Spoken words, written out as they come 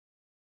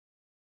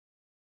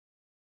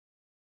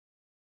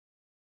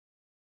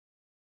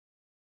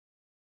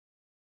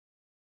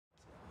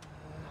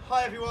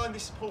Hi everyone,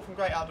 this is Paul from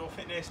Great Outdoor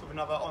Fitness with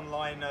another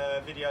online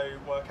video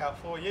workout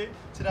for you.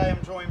 Today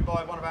I'm joined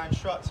by one of our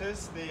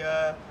instructors.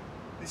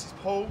 This is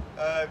Paul,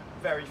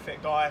 very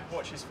fit guy.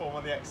 Watch his form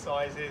on the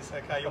exercises.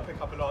 Okay, you'll pick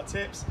up a lot of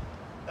tips.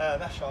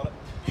 That's Charlotte.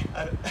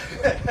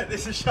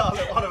 This is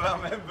Charlotte, one of our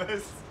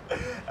members,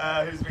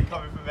 who's been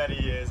coming for many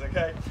years.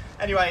 Okay.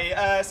 Anyway,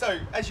 so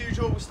as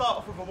usual, we'll start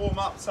off with a warm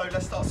up. So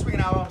let's start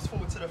swinging our arms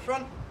forward to the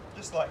front,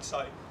 just like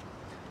so.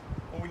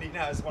 All we need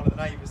now is one of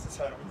the neighbours to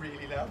turn on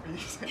really loud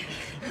music.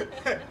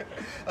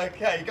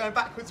 Okay, going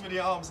backwards with the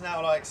arms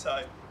now like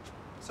so.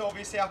 So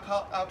obviously our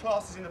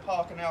classes in the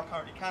park are now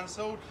currently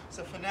cancelled.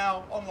 So for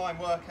now, online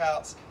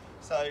workouts.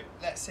 So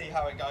let's see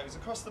how it goes.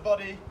 Across the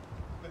body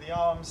with the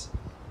arms.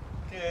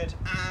 Good,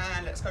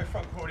 and let's go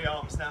front crawl the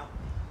arms now.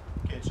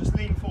 Good, just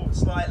lean forward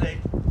slightly.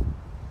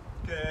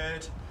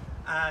 Good,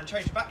 and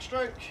change your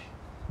backstroke.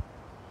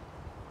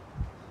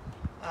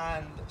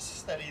 And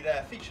steady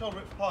there. Feet shoulder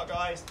width apart,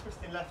 guys.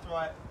 Twisting left,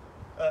 right.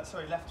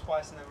 Left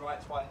twice and then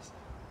right twice.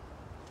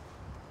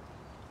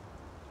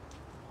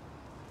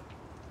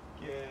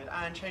 Good.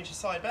 And change your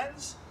side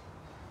bends.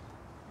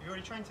 You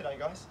already trained today,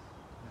 guys?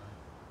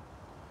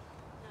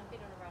 No, I've been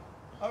on a run.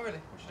 Oh, really?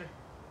 What'd you do?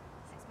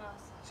 6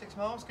 miles. 6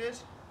 miles, good.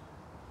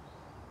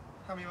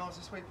 How many miles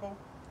this week, Paul?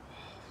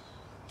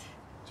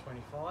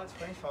 25.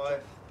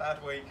 25.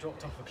 Bad week.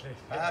 Dropped off a cliff.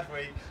 Bad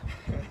week.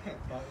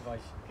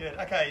 Motivation. Good.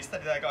 Okay,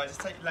 steady there, guys.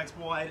 Just take your legs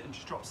wide and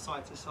just drop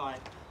side to side,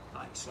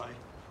 like so.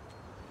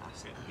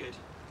 That's it. Good.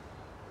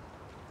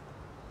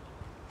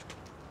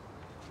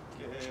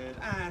 Good.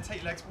 And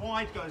take your legs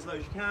wide. Go as low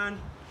as you can.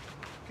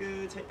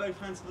 Good. Take both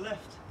hands to the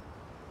left.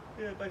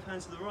 Good. Both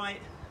hands to the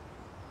right.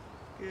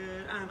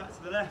 Good. And back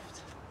to the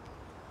left.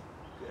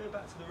 Good.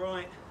 Back to the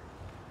right.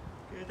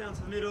 Good. Down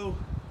to the middle.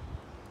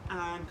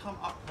 And come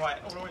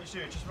upright. All I want you to do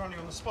is just running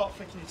on the spot,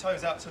 flicking your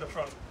toes out to the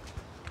front.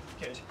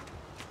 Good.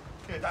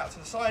 Good, out to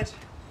the side.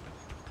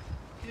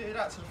 Good,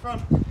 out to the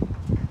front.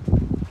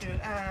 Good,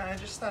 and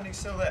just standing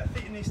still there.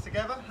 Feet and knees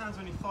together, hands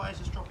on your thighs,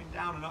 just dropping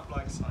down and up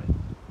like so.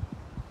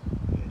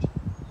 Good.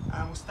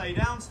 And we'll stay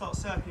down, start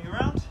circling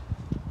around.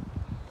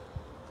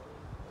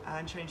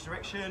 And change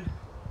direction.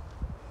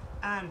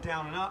 And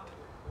down and up.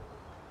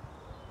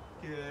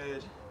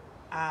 Good.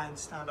 And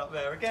stand up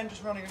there again,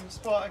 just running on the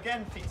spot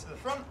again, feet to the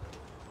front.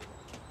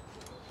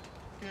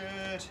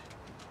 Good,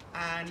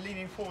 and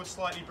leaning forward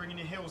slightly, bringing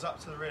your heels up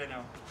to the rear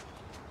now.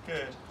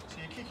 Good, so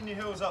you're kicking your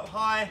heels up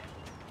high.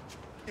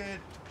 Good,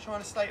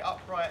 trying to stay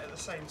upright at the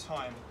same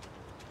time.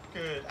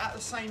 Good, at the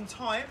same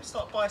time,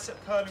 start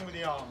bicep curling with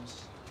the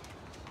arms.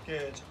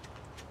 Good.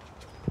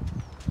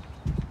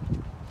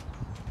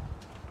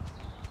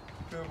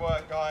 Good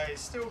work,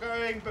 guys. Still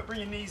going, but bring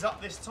your knees up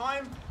this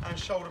time, and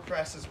shoulder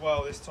press as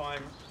well this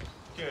time.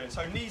 Good,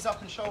 so knees up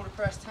and shoulder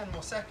press, 10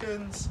 more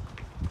seconds.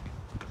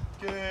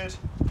 Good.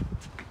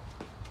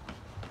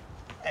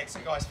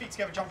 Excellent, guys. Feet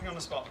together, jumping on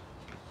the spot.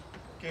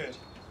 Good.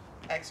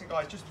 Excellent,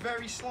 guys. Just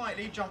very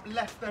slightly jump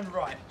left then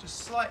right. Just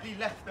slightly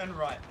left then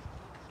right.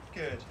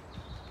 Good.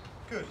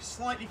 Good.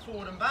 Slightly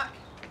forward and back.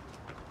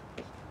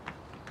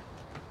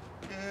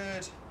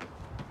 Good.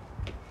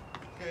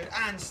 Good.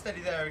 And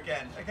steady there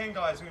again. Again,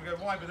 guys, we're going to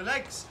go wide with the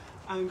legs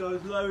and go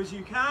as low as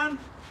you can.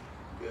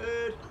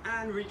 Good.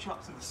 And reach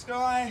up to the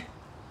sky.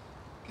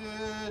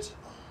 Good.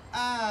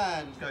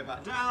 And go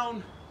back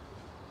down.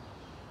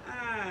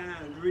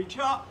 And reach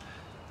up.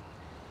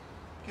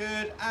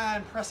 Good,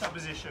 and press up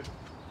position.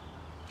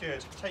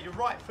 Good. Take your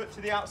right foot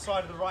to the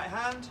outside of the right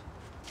hand.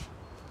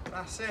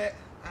 That's it.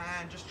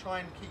 And just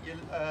try and keep your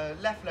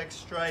left leg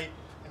straight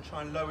and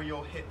try and lower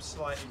your hips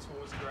slightly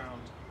towards the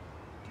ground.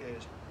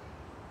 Good.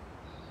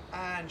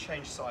 And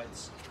change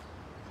sides.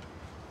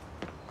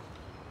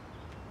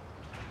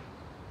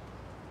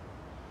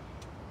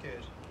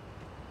 Good.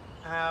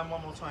 And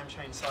one more time,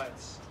 change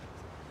sides.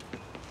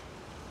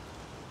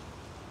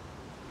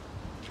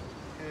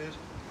 Good.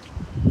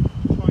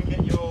 Try and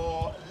get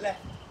your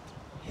left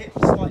hip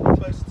slightly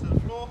closer to the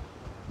floor.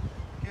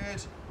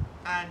 Good.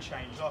 And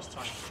change. Last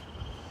time.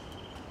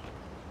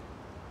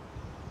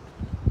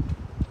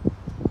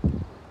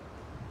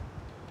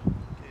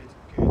 Good,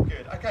 good,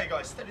 good. Okay,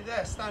 guys, steady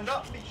there. Stand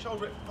up, feet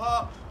shoulder width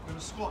apart. We're going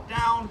to squat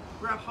down,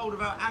 grab hold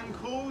of our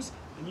ankles,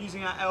 and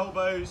using our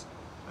elbows.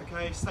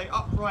 Okay, stay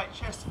upright,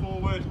 chest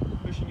forward,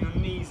 pushing your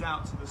knees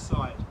out to the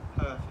side.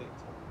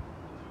 Perfect.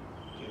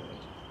 Good.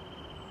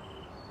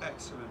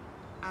 Excellent.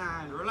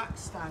 And relax,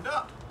 stand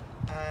up,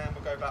 and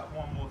we'll go back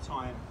one more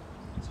time.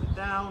 So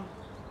down,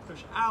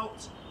 push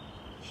out,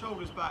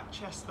 shoulders back,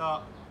 chest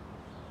up,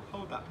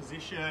 hold that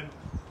position.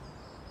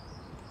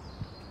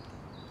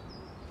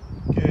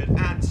 Good,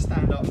 and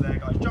stand up there,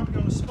 guys. Jumping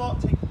on the spot,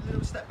 take a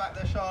little step back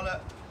there,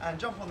 Charlotte, and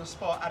jump on the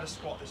spot, add a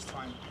squat this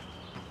time.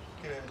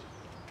 Good.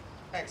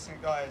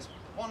 Excellent, guys.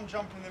 One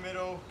jump in the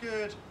middle,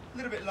 good. A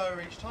little bit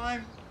lower each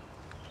time.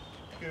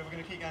 Good, we're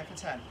going to keep going for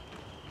 10,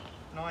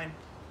 9,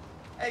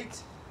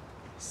 8,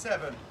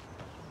 7,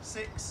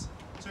 6.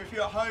 So if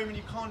you're at home and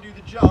you can't do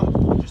the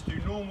jump, just do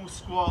normal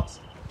squats,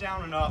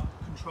 down and up,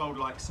 controlled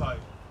like so.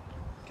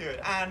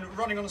 Good, and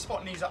running on the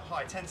spot, knees up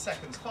high, 10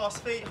 seconds.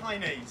 Fast feet, high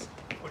knees.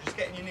 or just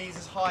getting your knees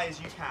as high as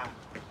you can.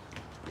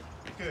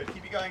 Good,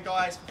 keep it going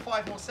guys for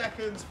 5 more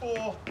seconds.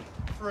 4,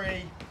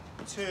 3,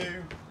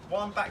 2,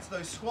 1. Back to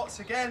those squats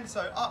again.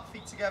 So up,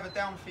 feet together,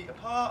 down, feet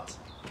apart.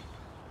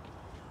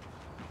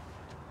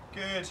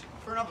 Good,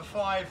 for another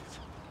 5,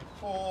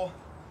 4,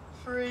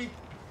 3,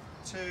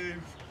 2,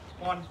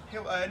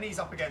 1. Knees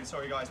up again,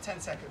 sorry guys, 10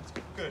 seconds.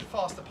 Good,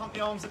 faster, pump the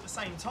arms at the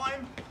same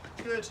time.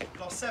 Good,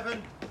 last 7,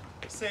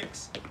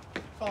 6,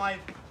 5,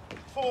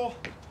 4,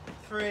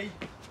 3,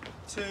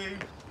 2,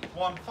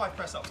 1. 5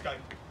 press ups, go.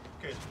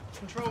 Good.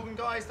 Control them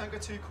guys, don't go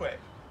too quick.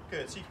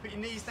 Good, so you can put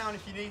your knees down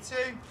if you need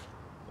to,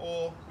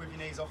 or with your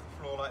knees off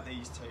the floor like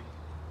these two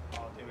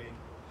are doing.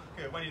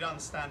 Good, when you're done,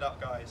 stand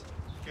up guys.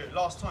 Good,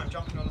 last time,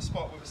 jumping on the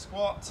spot with a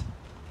squat.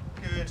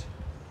 Good,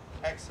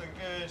 excellent,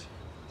 good.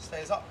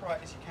 Stay as upright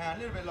as you can, a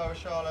little bit lower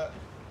Charlotte.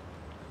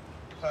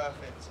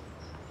 Perfect.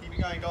 Keep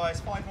it going guys,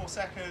 5 more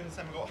seconds,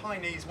 then we've got high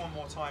knees one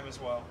more time as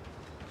well.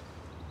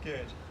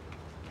 Good.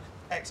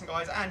 Excellent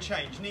guys, and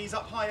change. Knees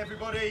up high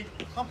everybody,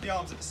 pump the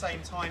arms at the same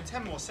time,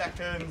 10 more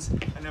seconds,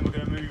 and then we're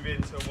going to move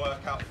into a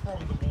workout from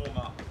the warm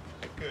up.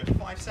 Good,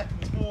 5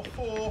 seconds more,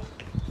 4,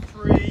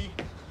 3,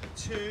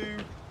 2,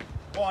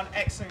 1,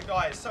 excellent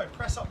guys. So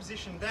press up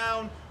position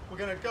down, we're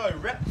going to go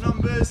rep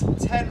numbers,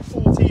 10,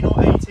 14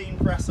 or 18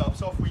 press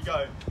ups, off we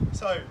go.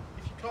 So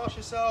if you class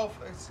yourself,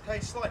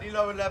 okay, slightly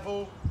lower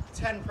level,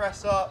 10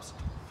 press ups,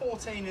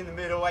 14 in the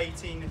middle,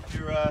 18 if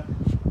you're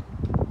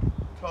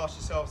class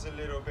yourselves a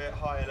little bit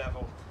higher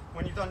level.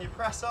 When you've done your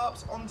press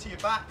ups, onto your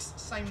backs,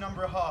 same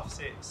number of half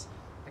sits.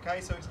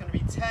 Okay, so it's going to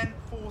be 10,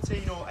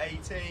 14 or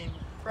 18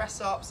 press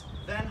ups,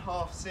 then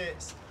half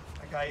sits,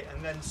 okay,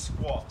 and then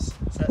squats.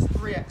 So that's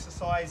 3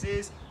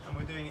 exercises and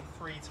we're doing it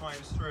 3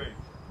 times through.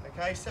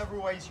 Okay,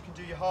 several ways you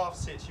can do your half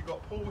sits. You've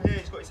got Paul here,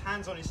 he's got his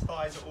hands on his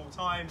thighs at all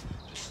times,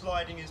 just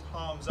sliding his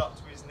palms up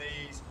to his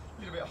knees,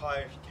 a little bit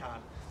higher if you can.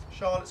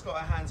 Charlotte's got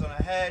her hands on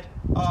her head,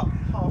 up,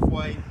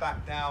 halfway,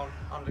 back down,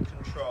 under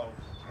control.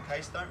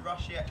 Okay, so don't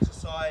rush the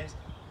exercise,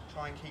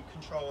 try and keep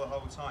control the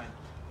whole time.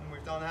 When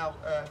we've done our,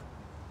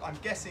 I'm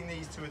guessing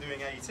these two are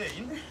doing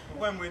 18, but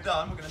when we're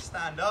done, we're going to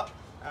stand up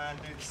and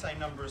do the same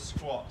number of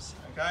squats,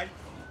 okay?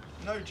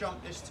 No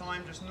jump this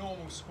time, just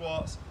normal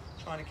squats,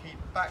 trying to keep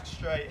back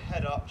straight,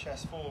 head up,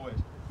 chest forward.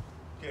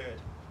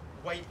 Good.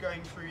 Weight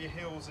going through your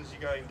heels as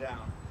you're going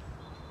down.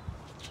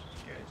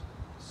 Good.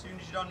 As soon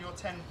as you've done your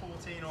 10,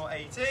 14 or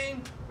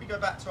 18, we go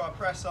back to our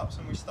press ups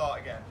and we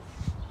start again.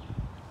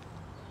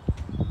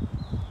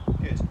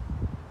 Good.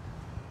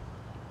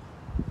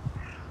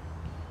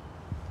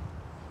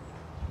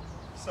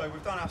 So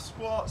we've done our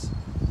squats,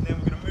 and then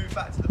we're going to move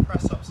back to the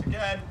press ups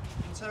again.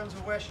 In terms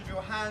of where should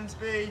your hands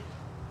be,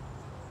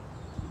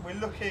 we're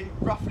looking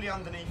roughly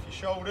underneath your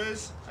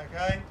shoulders,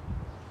 okay?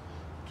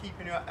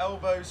 Keeping your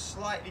elbows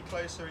slightly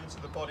closer into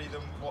the body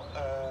than what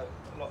a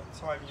lot of the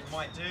time you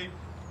might do.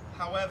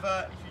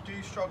 However, if you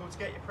do struggle to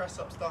get your press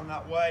ups done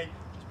that way,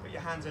 just put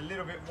your hands a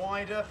little bit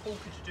wider. Paul,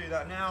 could you do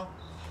that now?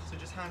 So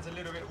just hands a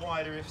little bit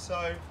wider if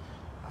so.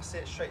 That's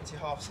it, straight into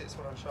your half sits,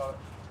 well done Charlotte.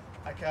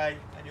 Okay,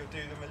 and you'll do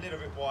them a little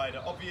bit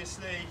wider.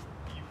 Obviously,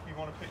 if you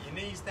want to put your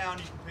knees down,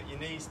 you can put your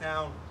knees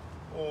down,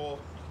 or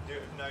you can do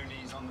it with no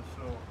knees on the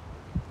floor.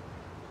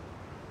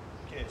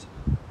 Good.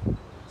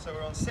 So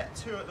we're on set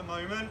 2 at the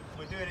moment.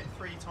 We're doing it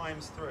 3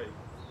 times through.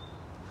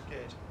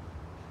 Good.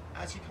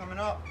 As you're coming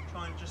up,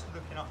 try and just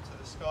looking up to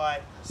the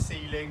sky,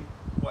 ceiling,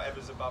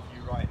 whatever's above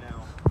you right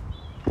now.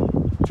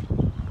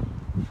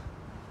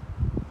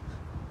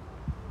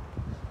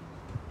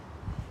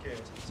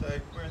 Good. So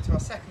we're into our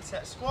second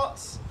set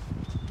squats.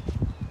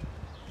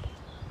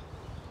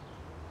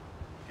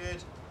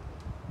 Good.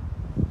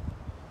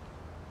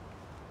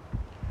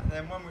 And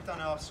then when we've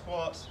done our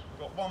squats, we've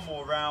got one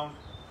more round,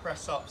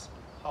 press ups,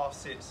 half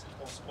sits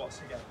or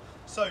squats again.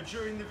 So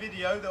during the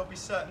video, there'll be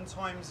certain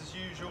times as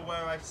usual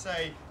where I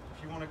say,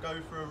 if you want to go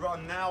for a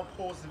run now,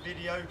 pause the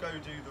video, go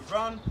do the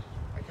run.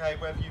 Okay,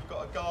 whether you've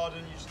got a garden,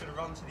 you're just going to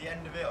run to the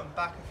end of it and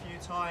back a few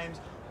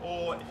times,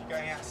 or if you're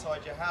going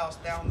outside your house,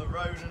 down the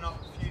road and up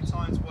a few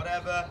times,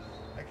 whatever,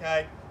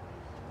 okay,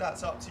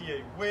 that's up to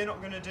you. We're not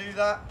going to do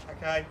that,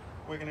 okay,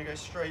 we're going to go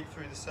straight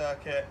through the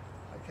circuit,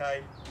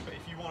 okay, but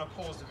if you want to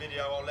pause the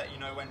video, I'll let you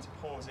know when to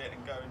pause it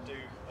and go and do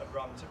a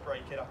run to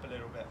break it up a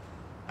little bit,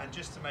 and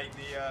just to make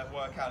the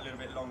workout a little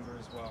bit longer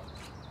as well.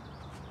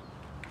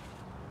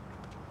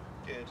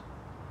 Good.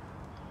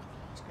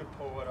 It's good,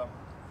 Paul, well done.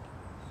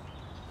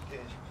 Good.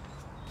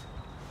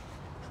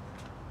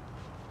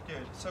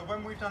 Good. So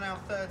when we've done our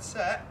third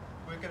set,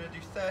 we're going to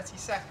do 30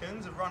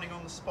 seconds of running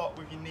on the spot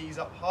with your knees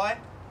up high.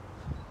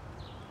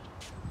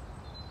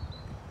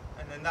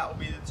 And then that will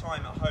be the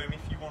time at home.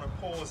 If you want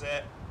to pause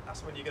it,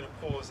 that's when you're going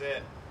to pause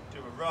it, do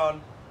a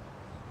run,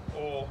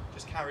 or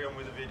just carry on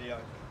with the video.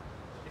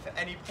 If at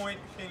any point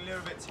you're feeling a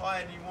little bit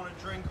tired and you want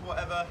to drink or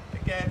whatever,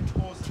 again,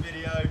 pause the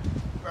video,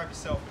 grab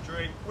yourself a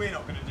drink. We're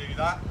not going to do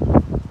that.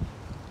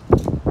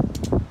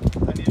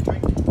 Don't need a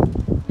drink?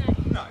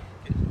 No.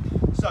 Good.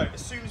 So as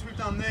soon as we've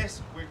done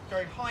this, we're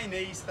going high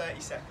knees, 30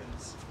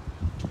 seconds.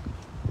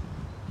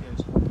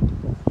 Good.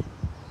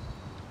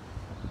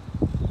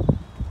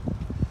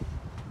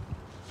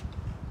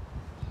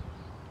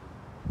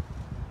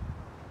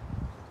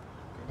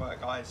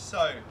 guys.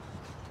 So,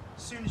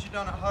 as soon as you're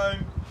done at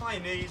home, high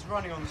knees,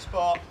 running on the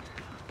spot.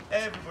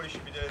 Everybody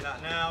should be doing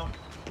that now.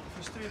 If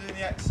you're still doing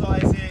the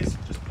exercises,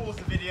 just pause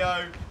the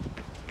video.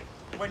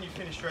 When you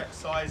finish your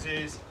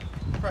exercises,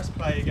 press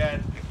play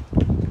again,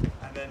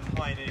 and then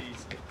high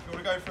knees. If you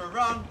want to go for a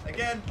run,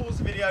 again, pause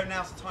the video,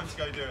 now's the time to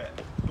go do it.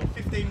 You've got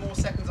 15 more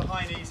seconds of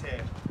high knees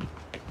here.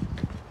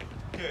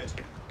 Good.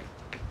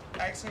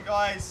 Excellent,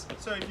 guys.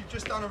 So if you've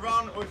just done a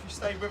run, or if you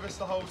stayed with us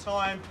the whole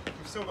time,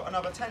 we've still got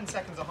another 10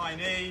 seconds of high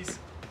knees.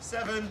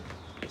 7,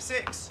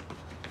 6,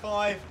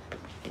 5,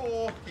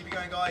 4, keep it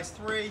going, guys.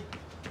 3,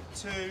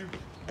 2,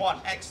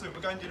 1. Excellent.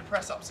 We're going to do the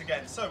press-ups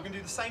again. So we're going to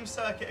do the same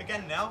circuit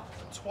again now,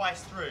 but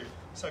twice through.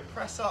 So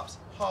press-ups,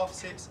 half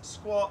sits,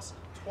 squats,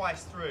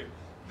 twice through.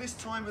 This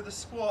time with the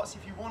squats,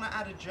 if you want to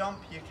add a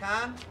jump, you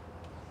can.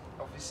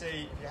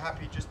 Obviously, if you're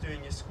happy just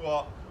doing your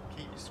squat,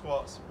 keep your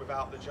squats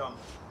without the jump.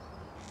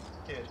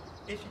 Good.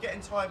 If you're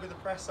getting tired with the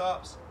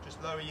press-ups,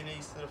 just lower your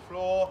knees to the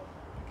floor.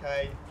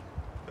 Okay.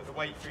 Put the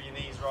weight through your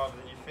knees rather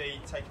than your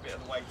feet. Take a bit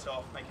of the weight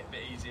off, make it a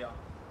bit easier.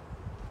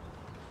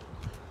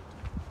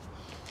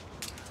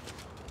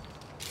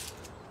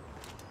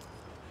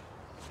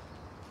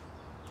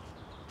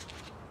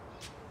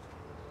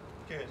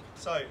 Good.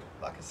 So,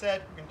 like I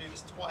said, we're going to do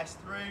this twice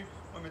through.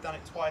 When we've done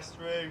it twice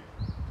through,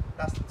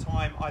 that's the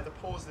time. Either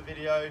pause the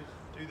video,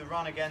 do the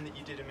run again that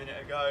you did a minute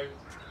ago,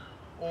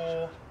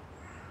 or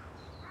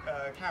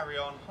carry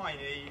on high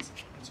knees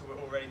until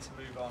we're all ready to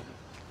move on.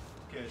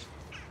 Good.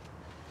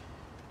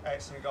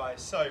 Excellent,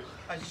 guys. So,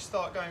 as you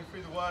start going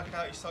through the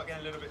workout, you start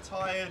getting a little bit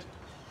tired.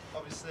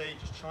 Obviously,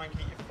 just try and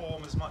keep your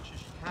form as much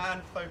as you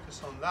can.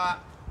 Focus on that.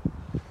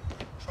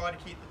 Try to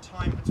keep the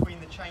time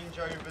between the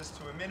changeovers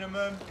to a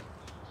minimum.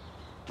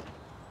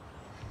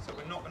 So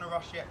we're not going to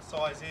rush the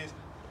exercises,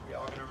 we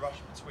are going to rush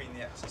between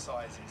the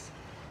exercises.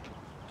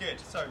 Good,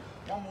 so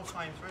one more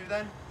time through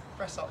then.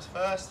 Press ups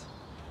first.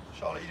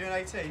 Charlotte, you doing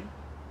 18?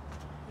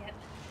 Yep.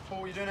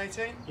 Paul, you doing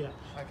 18? Yeah.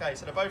 Okay,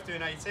 so they're both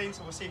doing 18,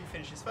 so we'll see who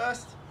finishes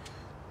first.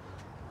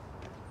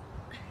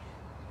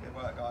 Good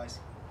work, guys.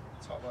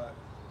 Top work.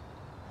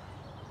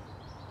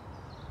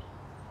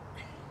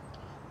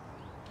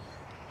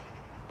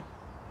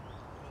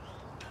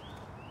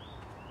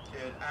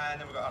 Good, and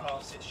then we've got a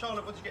half sit.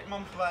 Charlotte, what did you get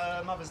Mum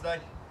for Mother's Day?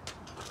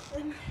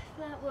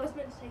 That was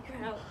meant to take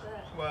her out,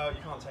 but Well, you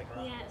can't take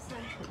her out. yeah, so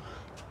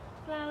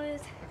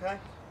flowers Okay?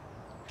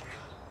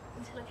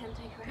 until I can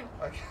take her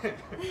out. Okay.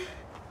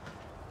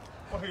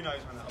 Well, who knows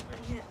when that'll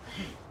be. Yeah.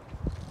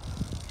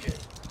 Good.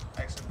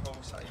 Excellent, Paul.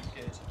 So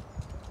good.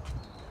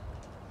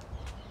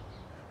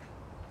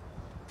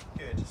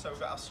 Good. So we've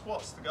got our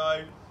squats to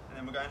go, and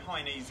then we're going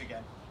high knees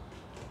again.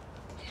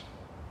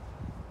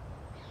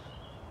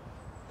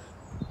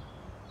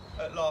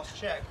 At last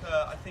check,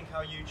 I think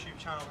our YouTube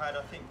channel had,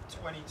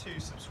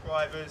 22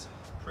 subscribers.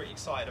 Pretty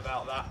excited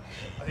about that.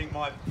 I think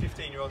my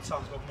 15-year-old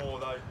son's got more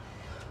though,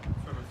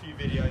 from a few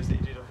videos that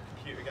he did of a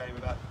computer game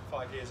about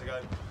 5 years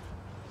ago.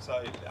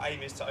 So the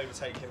aim is to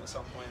overtake him at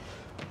some point.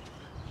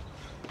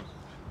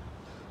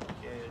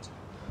 Good.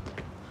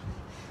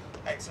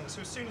 Excellent.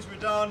 So as soon as we're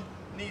done,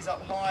 knees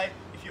up high.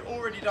 If you're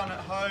already done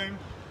at home,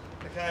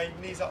 okay,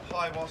 knees up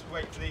high whilst we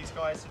wait for these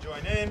guys to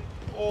join in,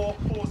 or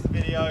pause the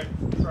video,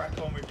 crack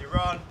on with your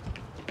run.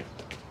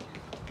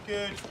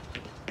 Good.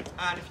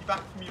 And if you're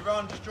back from your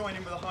run, just join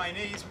in with the high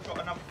knees. We've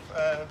got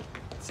another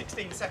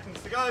 16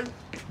 seconds to go.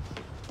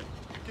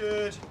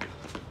 Good.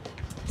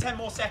 10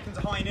 more seconds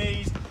of high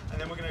knees, and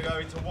then we're going to go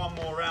into one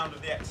more round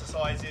of the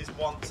exercises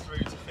once through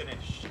to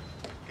finish.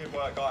 Good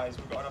work, guys.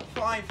 We've got another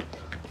 5,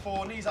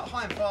 4, knees up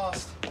high and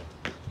fast.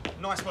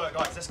 Nice work,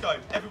 guys. Let's go.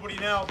 Everybody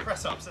now,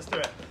 press ups. Let's do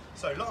it.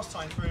 So last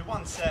time through,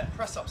 one set,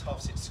 press ups, half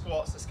sit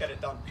squats. Let's get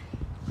it done.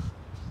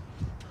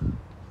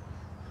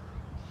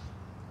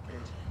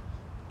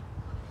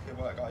 Good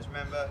work, guys.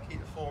 Remember,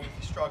 keep the form. If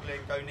you're struggling,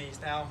 go knees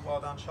down.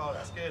 Well done, Charlotte.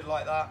 That's good,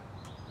 like that.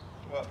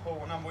 Good work, Paul.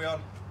 What number are we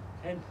on?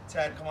 10.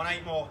 10. Come on,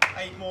 8 more.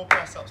 8 more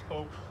press-ups,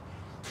 Paul.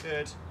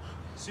 Good.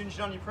 As soon as you've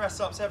done your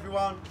press-ups,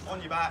 everyone,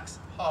 on your backs,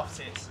 half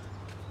sits.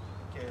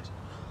 Good.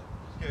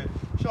 Good.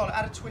 Charlotte,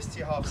 add a twist to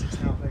your half sits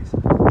now, please.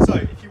 So,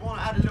 if you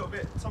want to add a little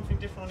bit, something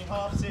different on your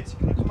half sits,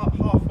 you're going to come up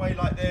halfway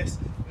like this,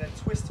 and then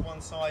twist to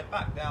one side,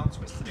 back down,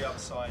 twist to the other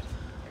side.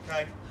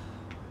 Okay?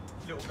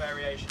 Little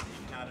variation that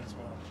you can add as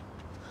well.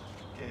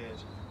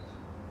 Good.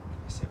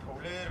 Sit, Paul,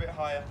 a little bit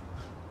higher.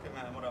 Good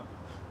man, well done.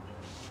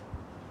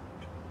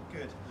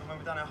 Good. And when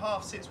we've done our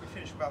half sits, we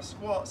finish with our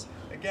squats.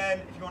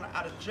 Again, if you want to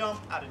add a jump,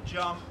 add a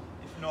jump.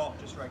 If not,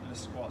 just regular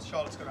squats.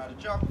 Charlotte's going to add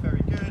a jump,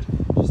 very good.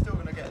 She's still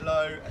going to get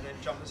low and then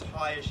jump as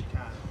high as she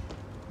can.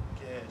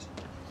 Good.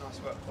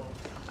 Nice work, Paul.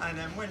 And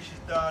then when she's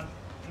done,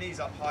 knees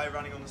up high,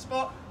 running on the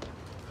spot.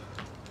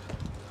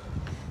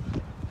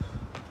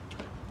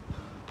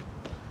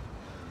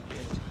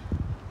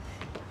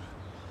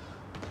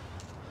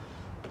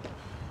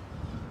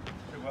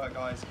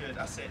 Guys, good,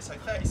 that's it. So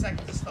 30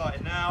 seconds are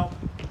starting now.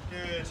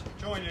 Good,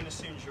 join in as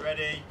soon as you're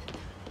ready.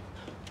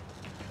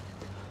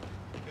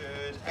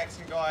 Good,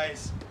 excellent,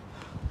 guys.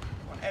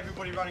 Want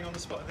everybody running on the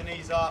spot with the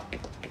knees up.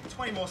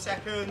 20 more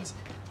seconds.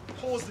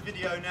 pause the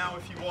video now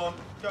if you want,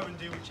 go and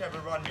do whichever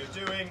run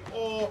you're doing,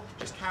 or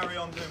just carry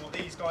on doing what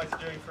these guys are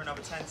doing for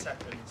another 10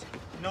 seconds.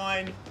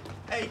 9,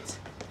 8,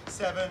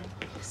 7,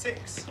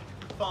 6,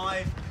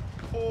 5,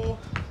 4,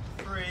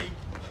 3,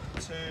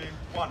 2,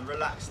 1.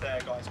 Relax there,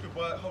 guys. Good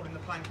work holding the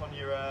plank on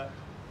your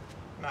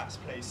mats,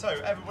 please. So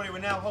everybody, we're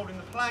now holding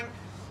the plank.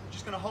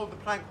 Just going to hold the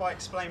plank while I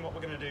explain what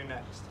we're going to do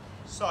next.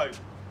 So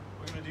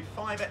we're going to do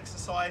 5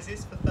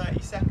 exercises for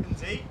 30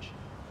 seconds each.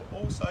 We're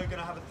also going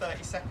to have a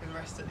 30-second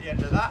rest at the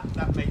end of that.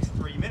 That makes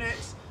 3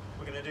 minutes.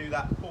 We're going to do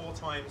that 4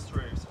 times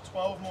through. So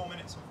 12 more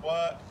minutes of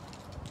work,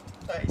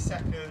 30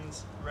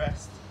 seconds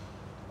rest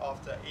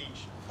after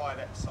each 5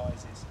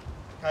 exercises.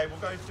 Okay, we'll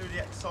go through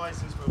the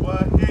exercises we're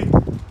working.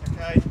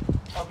 Okay,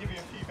 I'll give you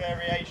a few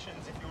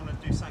variations if you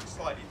want to do something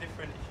slightly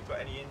different, if you've got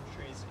any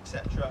injuries,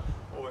 etc.,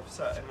 or if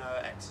certain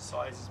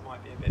exercises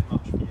might be a bit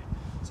much for you.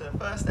 So the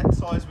first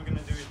exercise we're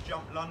going to do is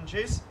jump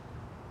lunges.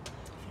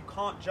 If you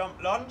can't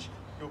jump lunge,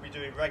 you'll be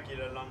doing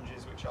regular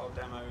lunges, which I'll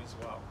demo as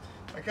well.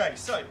 Okay,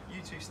 so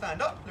you two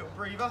stand up, little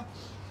breather.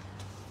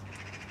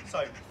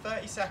 So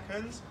 30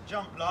 seconds,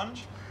 jump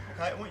lunge.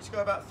 Okay, I want you to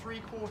go about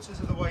 3/4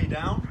 of the way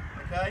down.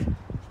 Okay,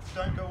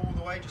 don't go all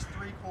the way, just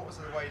 3/4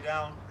 of the way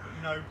down.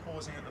 No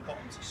pausing at the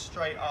bottom, so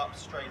straight up,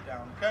 straight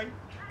down. Okay,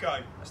 go.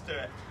 Let's do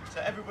it.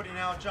 So everybody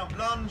now jump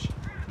lunge.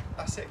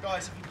 That's it,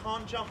 guys. If you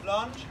can't jump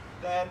lunge,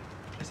 then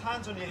just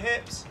hands on your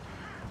hips,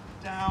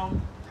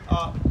 down,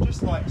 up,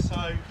 just like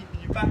so,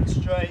 keeping your back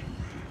straight,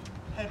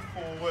 head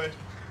forward,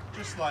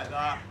 just like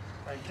that.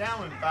 Going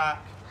down and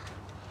back,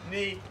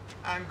 knee,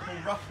 ankle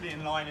roughly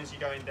in line as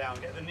you're going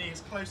down. Get the knee as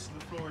close to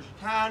the floor as you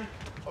can.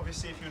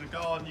 Obviously, if you're in a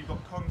garden, you've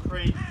got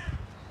concrete,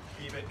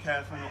 be a bit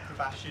careful not to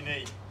bash your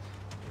knee.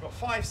 We've got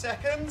 5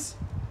 seconds,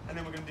 and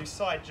then we're going to do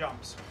side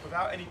jumps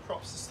without any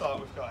props to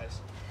start with,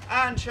 guys.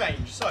 And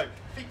change. So,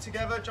 feet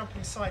together,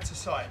 jumping side to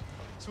side.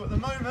 So at the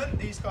moment,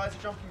 these guys are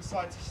jumping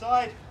side to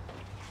side.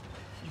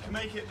 You can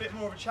make it a bit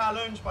more of a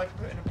challenge by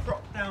putting a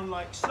prop down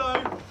like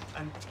so,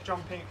 and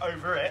jumping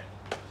over it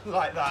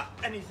like that.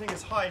 Anything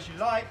as high as you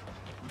like.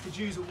 You could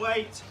use a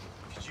weight,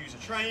 you could use a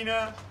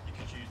trainer, you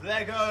could use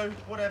Lego,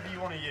 whatever you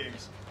want to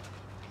use.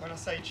 When I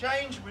say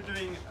change, we're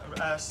doing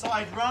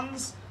side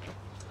runs,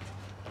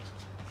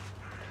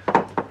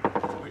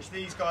 which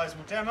these guys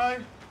will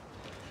demo,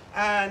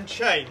 and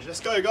change.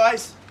 Let's go,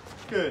 guys.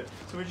 Good.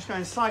 So we're just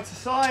going side to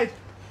side,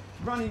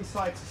 running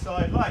side to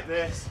side like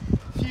this.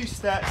 A few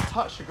steps,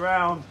 touch the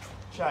ground,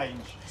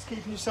 change. Just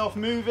keeping yourself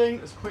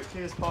moving as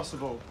quickly as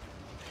possible.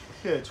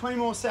 Good. 20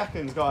 more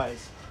seconds,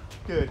 guys.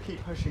 Good.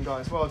 Keep pushing,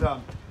 guys. Well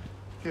done.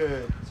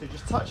 Good. So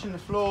just touching the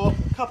floor,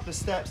 a couple of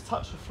steps,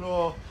 touch the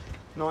floor.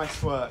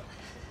 Nice work.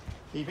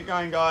 Keep it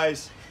going,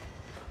 guys.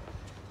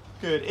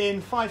 Good.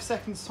 In 5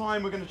 seconds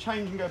time, we're going to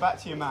change and go back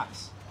to your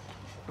mats.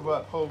 Good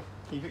work, Paul.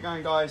 Keep it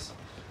going, guys.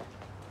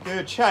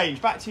 Good.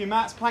 Change. Back to your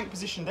mats. Plank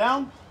position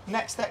down.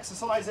 Next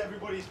exercise,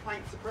 everybody's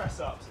plank to press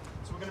ups.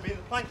 So we're going to be in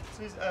the plank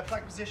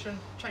position,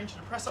 change to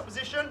the press up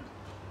position.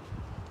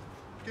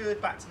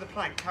 Good. Back to the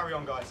plank. Carry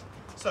on, guys.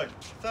 So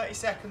 30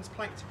 seconds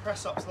plank to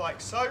press ups like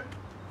so.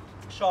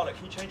 Charlotte,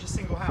 can you change to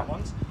single hand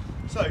ones?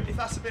 So if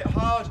that's a bit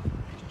hard,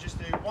 you can just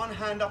do one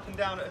hand up and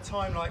down at a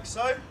time like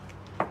so,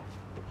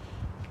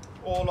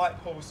 or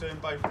like Paul's doing,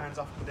 both hands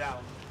up and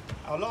down.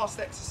 Our last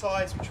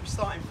exercise, which we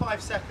start in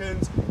 5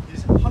 seconds,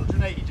 is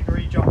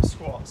 180-degree jump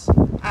squats.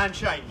 And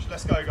change.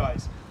 Let's go,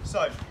 guys.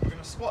 So we're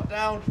going to squat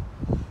down.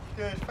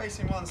 Good.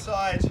 Facing one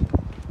side.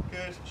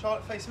 Good.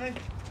 Charlotte, face me.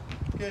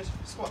 Good.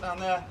 Squat down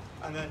there,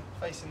 and then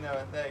facing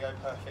there. There you go.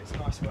 Perfect.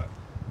 Nice work.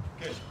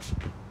 Good.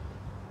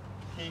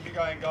 Keep it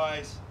going,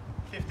 guys.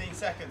 15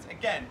 seconds.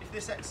 Again, if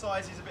this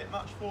exercise is a bit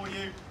much for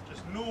you,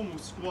 just normal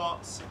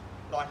squats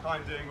like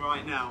I'm doing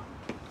right now.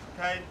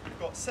 Okay, we've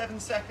got 7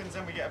 seconds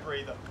and we get a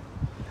breather.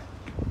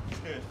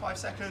 Good. 5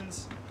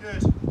 seconds.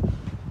 Good.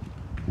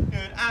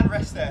 Good. And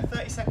rest there.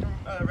 30-second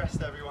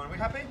rest, everyone. Are we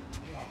happy?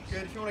 Yes.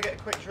 Good. If you want to get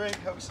a quick drink,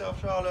 help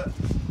yourself, Charlotte.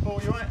 Paul,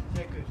 you alright?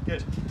 Yeah, good.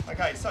 Good.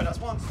 Okay, so that's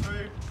 1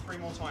 through 3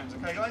 more times.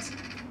 Okay, guys?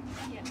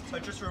 Yeah. So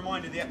just a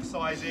reminder, the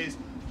exercise is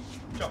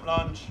jump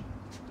lunge,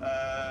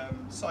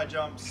 side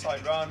jumps,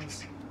 side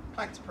runs,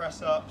 plank to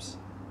press ups,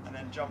 and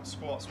then jump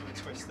squats with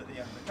a twist at the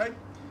end, okay?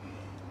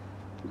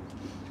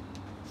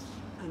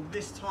 And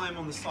this time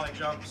on the side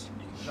jumps,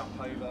 you can jump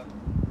over.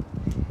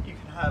 You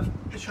can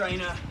have the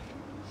trainer,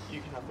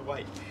 you can have the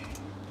weight.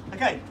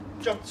 Okay,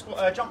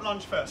 jump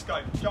lunge first,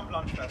 go. Jump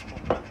lunge first,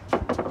 Paul.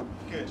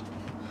 Good.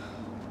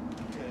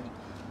 Good.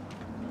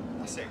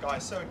 That's it,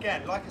 guys. So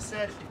again, like I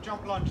said, if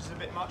jump lunge is a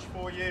bit much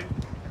for you,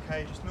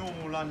 okay, just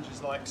normal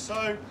lunges like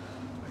so.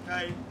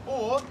 Okay,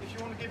 or if you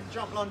want to give the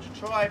jump lunge a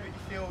try, but you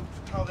feel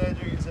how they're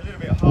doing it's a little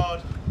bit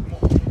hard, then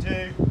what we can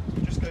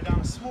do, just go down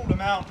a small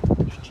amount,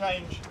 just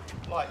change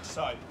like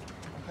so.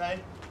 Okay,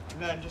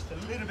 and then just a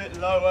little bit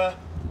lower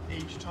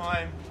each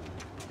time,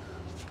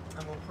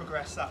 and we'll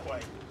progress that way.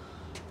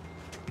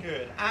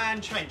 Good,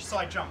 and change,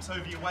 side jumps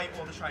over your weight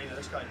or the trainer,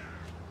 let's go.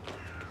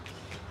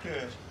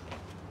 Good,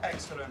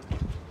 excellent.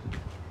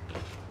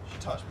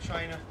 Should touch the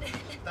trainer.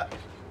 That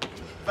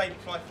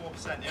Vaporfly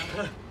 4%,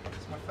 yeah?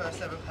 It's my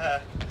first ever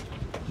pair.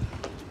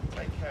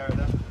 Take care of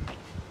them.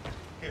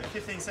 Good,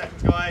 15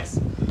 seconds guys.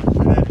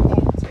 And then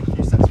Paul, take a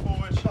few steps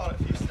forward. Charlotte,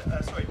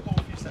 Paul,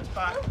 a few steps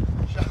back.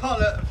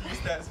 Charlotte, a few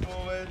steps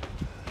forward.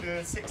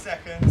 Good, 6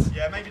 seconds.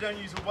 Yeah, maybe don't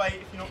use a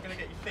weight if you're not going to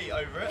get your feet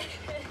over it.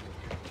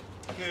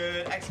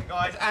 Good, excellent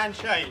guys, and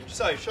change.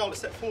 So Charlotte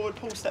step forward,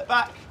 Paul step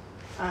back,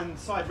 and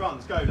side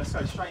runs. Go, let's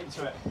go straight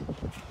into it.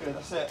 Good,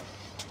 that's it.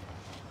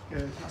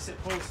 Good, that's it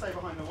Paul, stay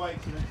behind the weight,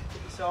 you know,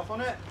 put yourself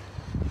on it.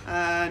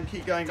 And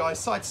keep going guys,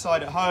 side to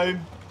side at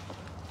home.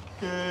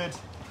 Good.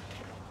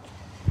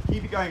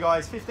 Keep it going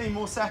guys, 15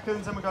 more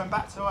seconds and we're going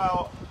back to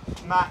our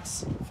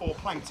mats for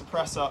plank to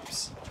press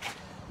ups.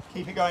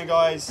 Keep it going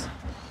guys,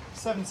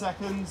 7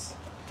 seconds.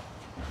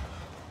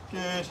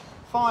 Good,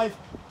 5,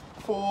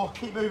 4,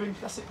 keep moving,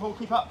 that's it Paul,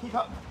 keep up,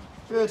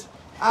 good.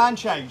 And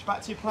change,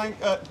 back to your plank,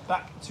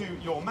 back to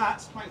your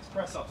mats, plank to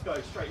press ups, go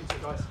straight into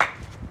it guys.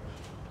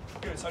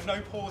 Good, so no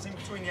pause in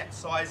between the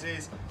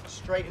exercises,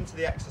 straight into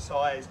the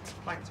exercise,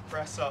 plank to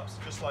press ups,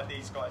 just like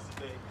these guys are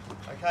doing.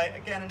 Okay,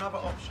 again, another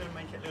option,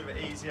 make it a little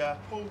bit easier.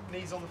 Pull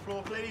knees on the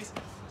floor, please.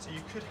 So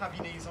you could have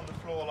your knees on the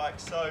floor like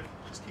so,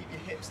 just keep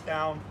your hips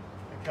down,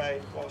 okay,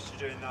 whilst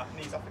you're doing that.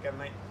 Knees up again,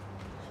 mate.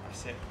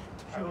 That's it.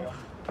 Sure.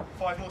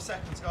 5 more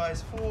seconds,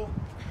 guys, 4,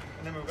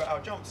 and then we've got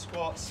our jump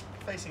squats,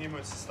 facing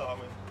inwards to start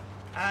with.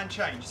 And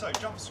change, so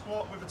jump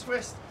squat with a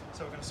twist.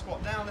 So we're gonna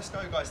squat down, let's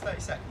go guys,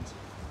 30 seconds.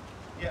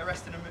 Get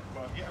arrested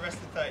get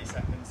arrested 30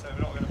 seconds, so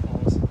we're not going to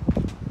pause.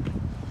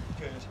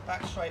 Good.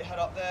 Back straight, head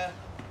up there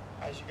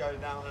as you go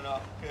down and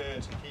up.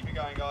 Good. Keep it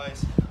going,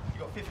 guys. You've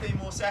got 15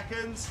 more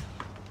seconds.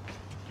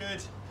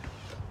 Good.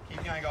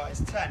 Keep going,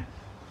 guys. 10,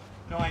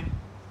 9,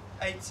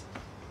 8,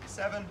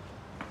 7,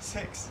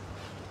 6,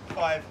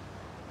 5,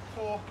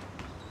 4,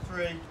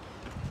 3,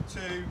 2,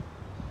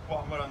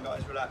 1. Well done,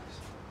 guys. Relax.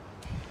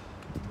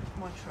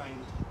 My train.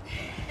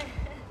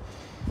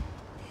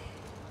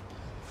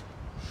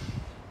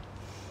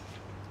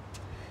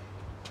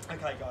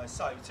 Okay guys,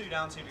 so 2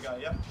 down, 2 to go,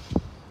 yeah?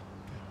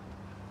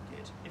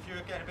 Good. If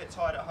you're getting a bit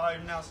tired at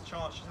home, now's the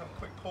chance, just have a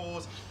quick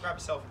pause, grab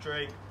yourself a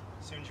drink,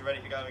 as soon as you're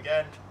ready to go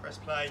again, press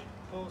play,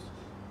 pause.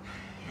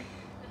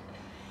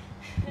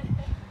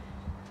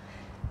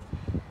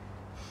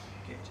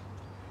 Good.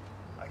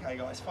 Okay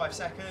guys, 5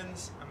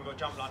 seconds, and we've got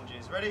jump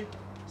lunges. Ready?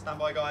 Stand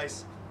by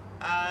guys,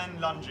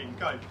 and lunging,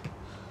 go.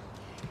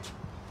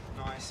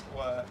 Nice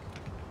work,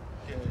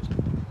 good.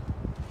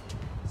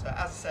 So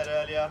as I said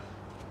earlier,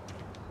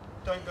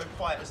 don't go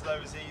quite as low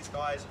as these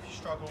guys if you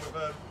struggle with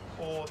them,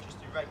 or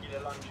just do regular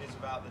lunges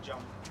without the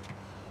jump.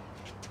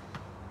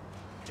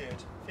 Good.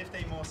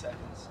 15 more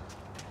seconds.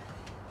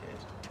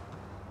 Good.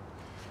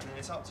 And then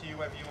it's up to you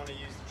whether you want to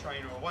use the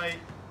trainer or weight,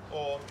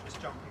 or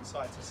just jumping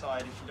side to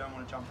side if you don't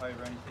want to jump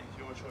over anything. It's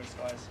your choice,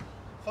 guys.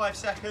 5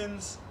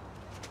 seconds.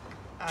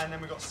 And then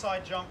we've got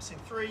side jumps in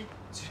 3,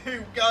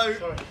 2, go.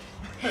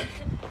 Sorry.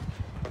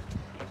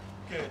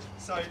 Good.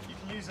 So you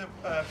can use a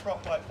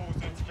prop like Paul's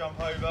doing to jump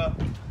over.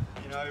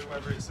 You know,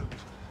 whether it's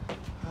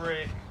a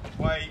brick,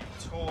 weight,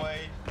 toy,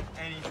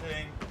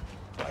 anything,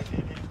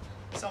 ideally.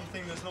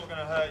 Something that's not going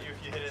to hurt you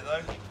if you hit it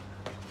though.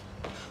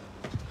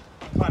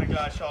 I'm kind of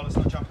glad Charlotte's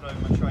not jumping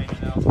over my trainer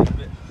now. I'm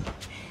getting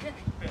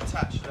a bit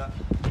attached to that.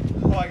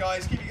 Alright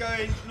guys, keep it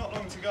going, not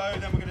long to go,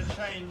 then we're going to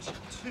change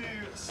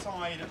to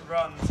side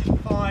runs in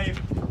 5,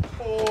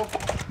 4,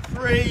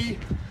 3,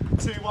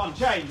 2, 1,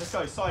 change, let's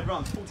go, side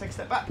runs, Paul take a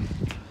step back,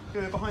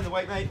 good, behind the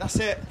weight mate, that's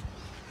it.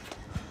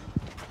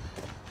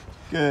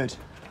 Good.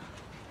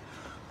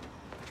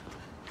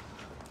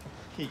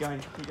 Keep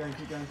going, keep going,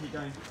 keep going, keep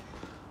going.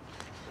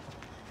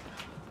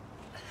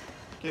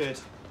 Good.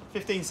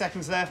 15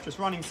 seconds left, just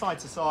running side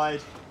to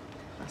side.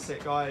 That's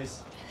it,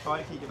 guys.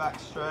 Try to keep your back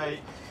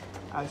straight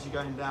as you're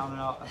going down and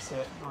up. That's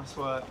it. Nice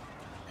work.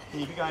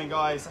 Keep it going,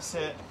 guys. That's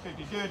it. Good,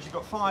 good, good. You've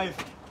got 5,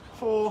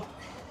 4,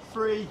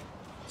 3,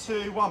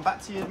 2, 1.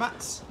 Back to your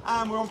mats.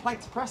 And we're on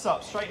plank to press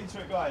up. Straight into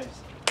it, guys.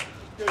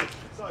 Good.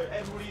 So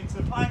everybody into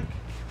the plank.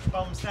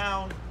 Thumbs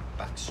down.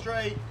 Back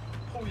straight,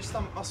 pull your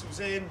stomach muscles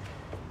in,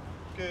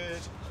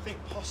 good, think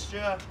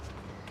posture,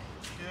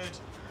 good,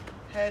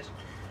 head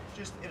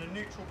just in a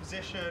neutral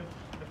position,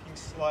 looking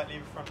slightly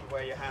in front of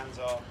where your hands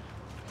are,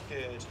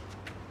 good.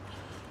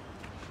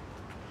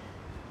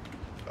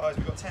 Guys,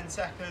 we've got 10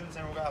 seconds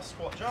and we'll go have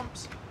squat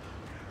jumps.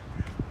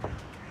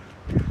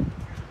 Good,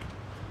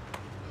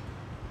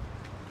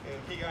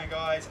 keep going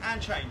guys,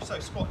 and change, so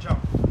squat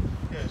jump,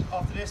 good.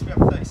 After this we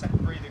have a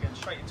 30-second breather again,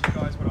 straight into it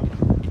guys, well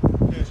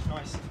done, good,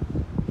 nice.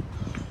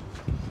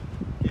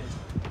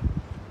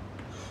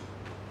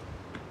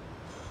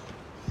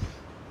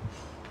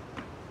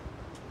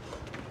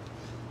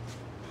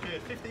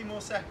 15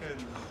 more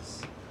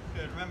seconds.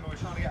 Good, remember we're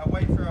trying to get our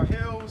weight through our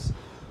heels.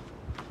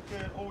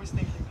 Good, always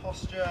thinking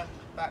posture,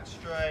 back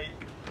straight.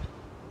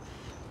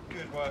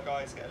 Good work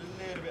guys, get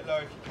a little bit low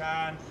if you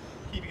can.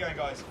 Keep it going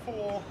guys,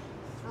 4,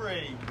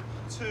 3,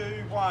 2,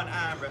 1,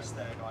 and rest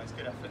there guys,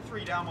 good effort.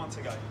 3 down, 1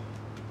 to go.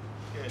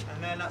 Good,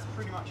 and then that's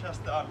pretty much us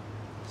done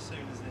as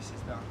soon as this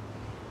is done.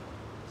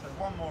 So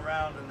 1 more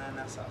round and then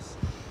that's us.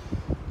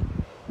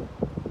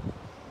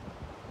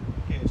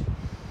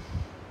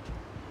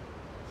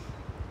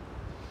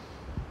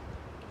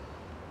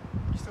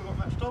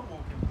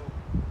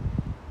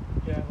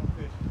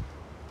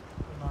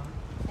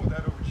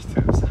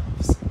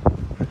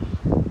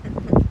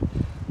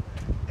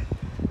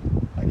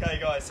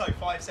 guys, so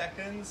 5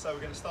 seconds. So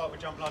we're going to start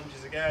with jump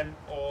lunges again,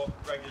 or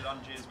regular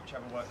lunges,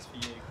 whichever works for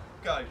you.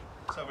 Go.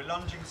 So we're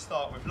lunging to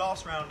start with.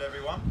 Last round,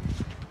 everyone.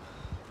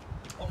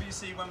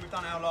 Obviously, when we've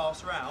done our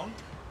last round,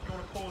 if you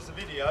want to pause the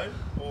video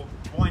or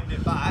wind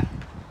it back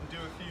and do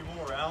a few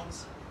more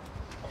rounds,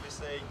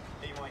 obviously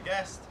be my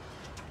guest.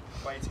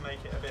 Way to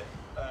make it a bit,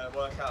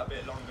 work out a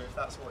bit longer if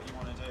that's what you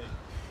want to do.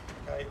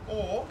 Okay,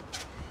 or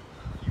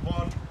if you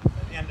want,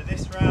 at the end of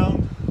this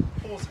round,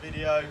 pause the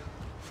video,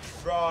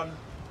 run,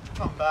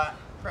 come back,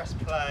 press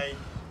play,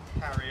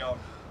 carry on.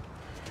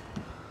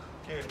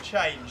 Good,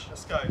 change,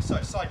 let's go.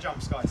 So side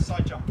jumps, guys,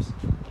 side jumps.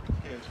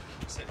 Good,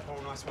 that's it,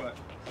 Paul, nice work.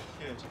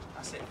 Good,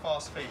 that's it,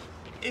 fast feet.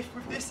 If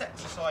with this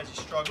exercise you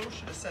struggle,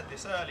 should have said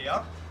this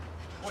earlier,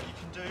 what you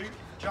can do,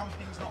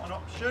 jumping's not an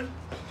option,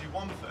 you do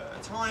 1 foot at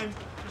a time,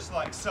 just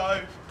like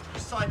so,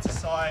 just side to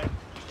side,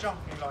 just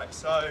jumping like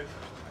so,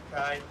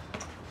 okay.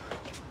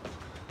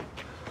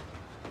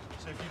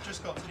 So if you've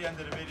just got to the end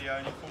of the video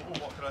and you thought,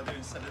 oh, what could I do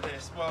instead of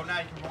this? Well, now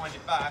you can wind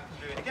it back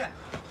and do it again.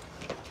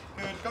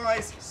 Good,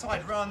 guys,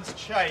 side runs,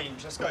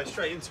 change. Let's go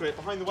straight into it.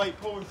 Behind the weight,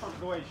 pull in front of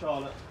the weight,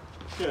 Charlotte.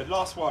 Good,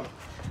 last one.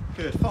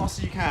 Good, fast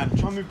as you can.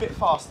 Try and move a bit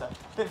faster,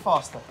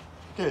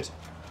 Good.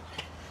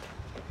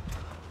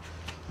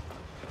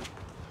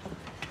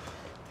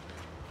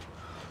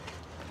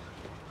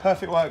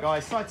 Perfect work,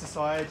 guys, side to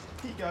side.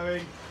 Keep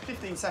going,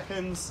 15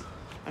 seconds.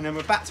 And then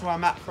we're back to our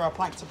mat for our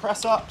plank to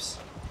press ups.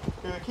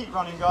 Good, keep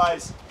running,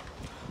 guys.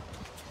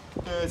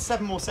 Good,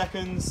 7 more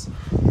seconds.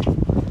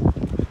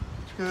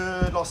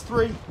 Good, last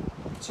 3,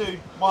 2,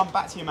 1,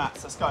 back to your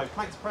mats. Let's go.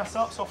 Plank to press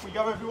ups, off we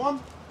go,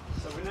 everyone.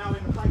 So we're now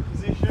in the plank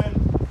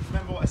position.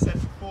 Remember what I said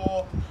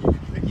before, you can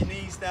put your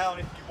knees down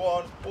if you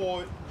want,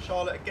 or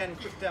Charlotte, again,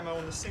 quick demo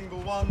on the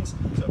single ones.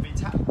 So it'll be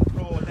tap the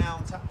floor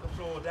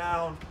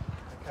down,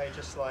 okay,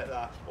 just like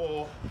that.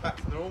 Or back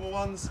to the normal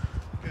ones.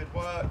 Good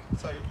work.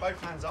 So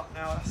both hands up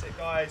now, that's it,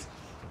 guys.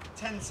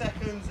 10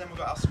 seconds, then we've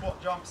got our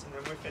squat jumps, and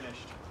then we're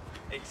finished.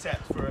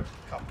 Except for a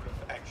couple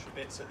of extra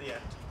bits at the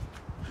end.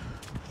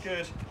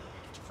 Good.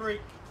 3,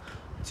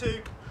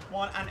 2,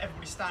 1, and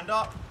everybody stand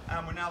up.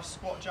 And we're now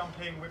squat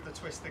jumping with the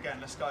twist again.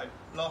 Let's go.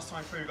 Last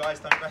time through, guys.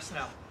 Don't rest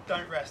now.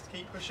 Don't rest.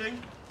 Keep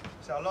pushing.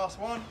 So our last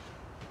one.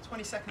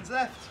 20 seconds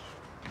left.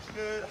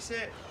 Good. That's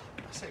it.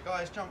 That's it,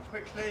 guys. Jump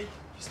quickly. If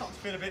you're starting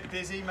to feel a bit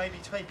dizzy, maybe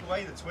take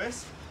away the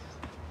twist.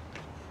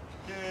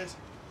 Good.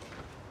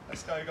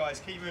 Let's go,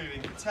 guys. Keep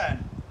moving.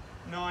 10,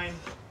 9,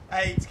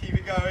 8. Keep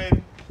it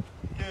going.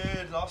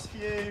 Good. Last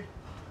few.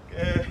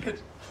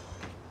 Good.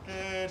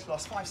 Good.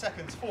 Last 5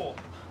 seconds. 4,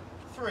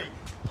 3,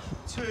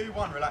 2,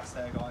 1. Relax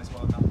there, guys.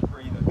 Well done.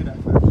 Breather. Good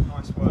effort.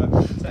 Nice work.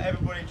 So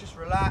everybody just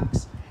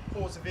relax.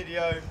 Pause the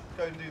video.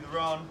 Go and do the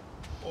run.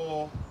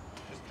 Or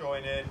just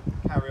join in.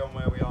 Carry on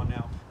where we are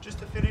now. Just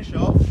to finish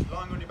off,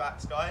 lying on your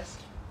backs, guys.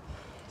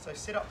 So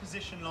sit up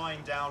position,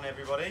 lying down,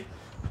 everybody.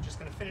 We're just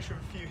going to finish with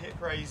a few hip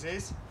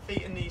raises.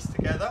 Feet and knees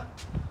together.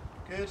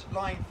 Good.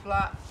 Lying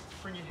flat.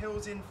 Bring your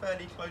heels in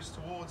fairly close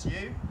towards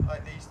you,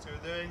 like these two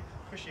are doing.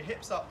 Push your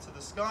hips up to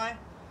the sky.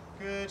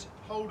 Good.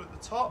 Hold at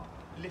the top.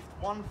 Lift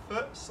 1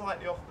 foot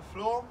slightly off the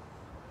floor.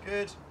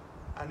 Good.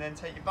 And then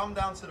take your bum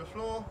down to the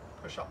floor.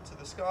 Push up to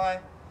the sky.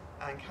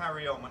 And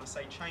carry on. When I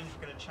say change,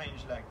 we're going to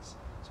change legs.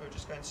 So we're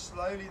just going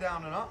slowly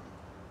down and up.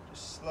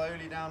 Just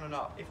slowly down and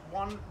up. If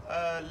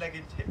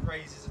one-legged hip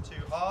raises are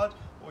too hard,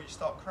 or you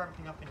start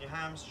cramping up in your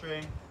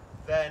hamstring,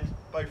 then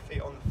both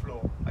feet on the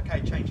floor.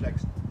 Okay, change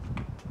legs.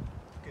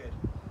 Good.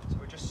 So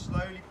we're just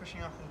slowly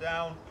pushing up and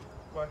down,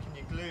 working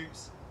your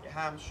glutes, your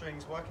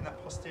hamstrings, working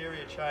that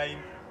posterior chain.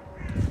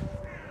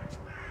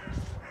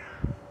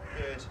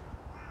 Good.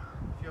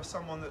 If you're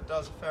someone that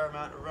does a fair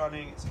amount of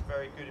running, it's a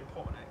very good,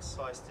 important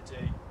exercise to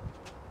do.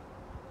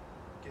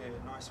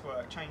 Good, nice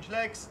work. Change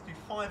legs, do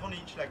 5 on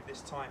each leg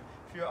this time.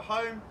 If you're at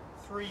home,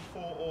 3,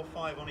 4 or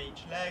 5 on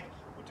each leg.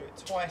 We'll do it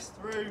twice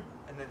through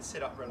and then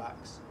sit up,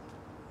 relax.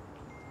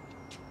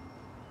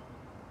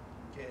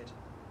 Good.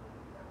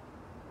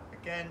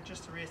 Again,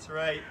 just to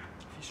reiterate,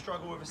 if you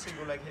struggle with a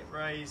single leg hip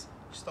raise,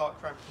 you start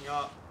cramping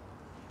up,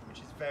 which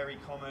is very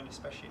common,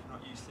 especially if you're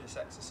not used to this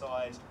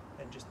exercise,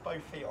 then just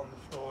both feet on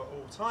the floor at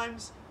all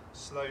times,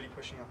 slowly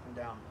pushing up and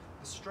down.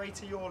 The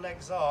straighter your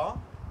legs are,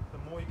 the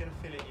more you're going to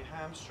feel it in your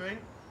hamstring.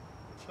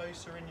 The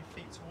closer in your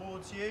feet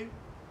towards you,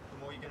 the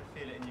more you're going to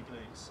feel it in your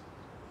glutes.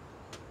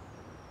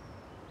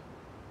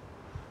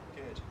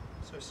 Good.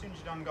 So as soon as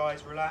you're done,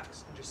 guys,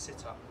 relax and just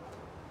sit up.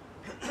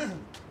 Excuse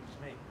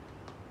me.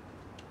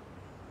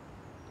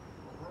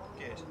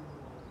 Good.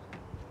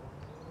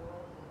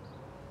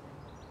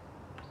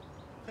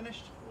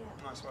 Finished?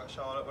 Yeah. Nice work,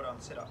 Charlotte. Well done.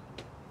 Sit up.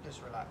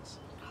 Just relax.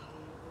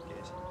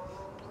 Good.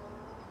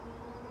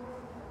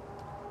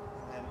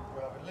 Then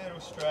we'll have a little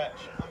stretch.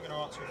 I'm going to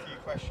answer a few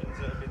questions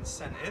that have been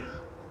sent in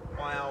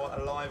by our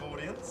live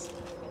audience.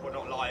 Well,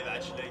 not live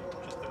actually,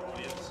 just the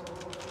audience.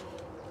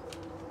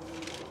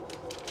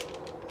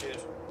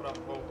 Good. Well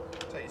done, Paul.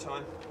 Take your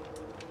time.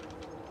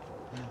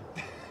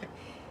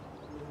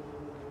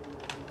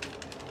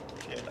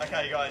 Good.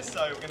 Okay, guys,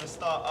 so we're going to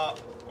start up.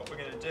 What we're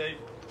going to do,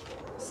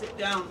 sit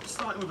down,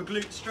 starting with a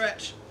glute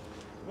stretch.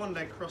 one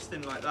leg crossed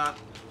in like that,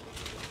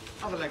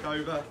 other leg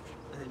over,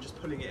 and then just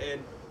pulling it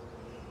in,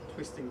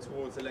 twisting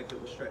towards the leg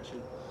that we're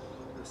stretching.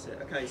 That's it.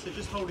 Okay, so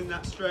just holding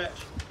that stretch.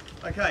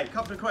 Okay,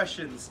 couple of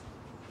questions.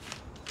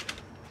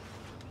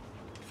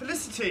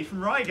 Felicity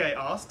from Reigate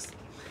asks,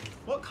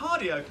 what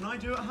cardio can I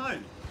do at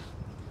home?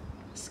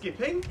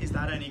 Skipping, is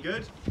that any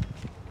good?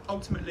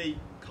 Ultimately,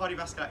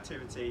 cardiovascular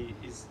activity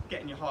is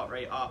getting your heart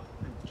rate up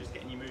and just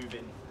getting you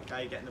moving,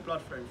 okay? Getting the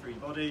blood flowing through your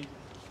body,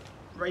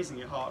 raising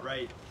your heart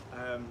rate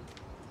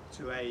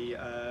to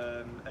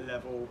a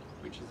level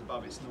which is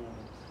above its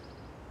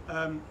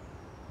normal.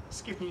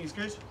 Skipping is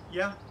good,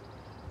 yeah,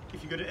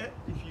 if you're good at it.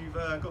 If you've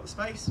got the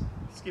space,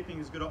 skipping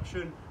is a good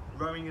option.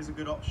 Rowing is a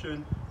good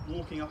option.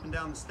 Walking up and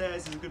down the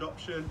stairs is a good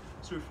option.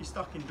 So if you're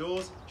stuck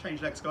indoors,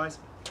 change legs, guys.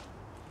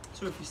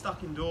 So if you're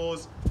stuck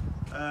indoors,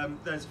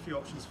 there's a few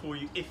options for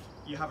you if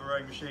you have a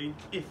rowing machine,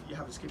 if you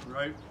have a skipping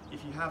rope.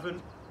 If you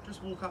haven't,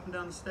 just walk up and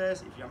down the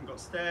stairs. If you haven't got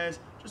stairs,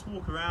 just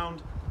walk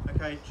around.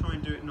 Okay, try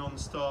and do it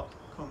non-stop,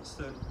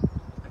 constant.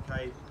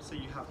 Okay, so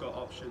you have got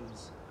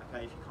options.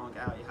 Okay, if you can't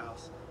get out of your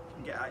house, if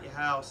you can get out of your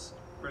house,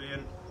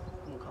 brilliant.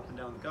 Walk up and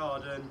down the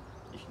garden.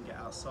 You can get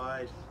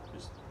outside,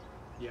 just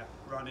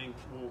running,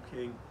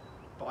 walking,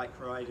 bike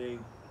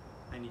riding,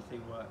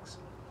 anything works.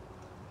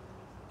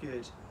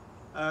 Good.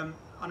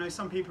 I know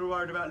some people are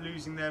worried about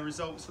losing their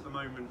results at the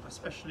moment,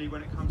 especially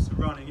when it comes to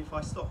running. If I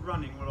stop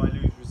running, will I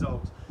lose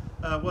results?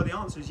 Well, the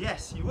answer is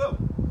yes, you will.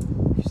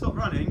 If you stop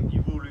running,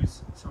 you will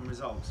lose some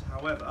results.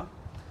 However,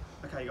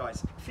 okay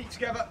guys, feet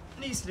together,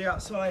 knees to the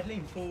outside,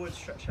 lean forward,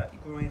 stretch out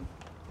your groin,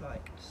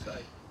 like so.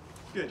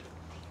 Good.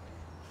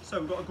 So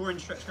we've got a groin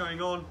stretch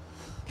going on.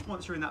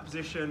 Once you're in that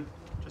position,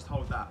 just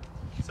hold that.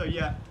 So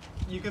yeah,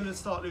 you're going to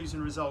start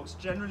losing results.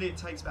 Generally, it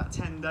takes about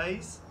 10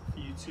 days for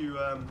you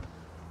to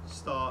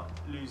start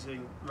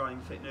losing running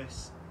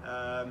fitness.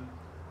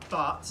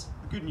 But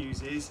the good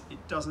news is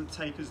it doesn't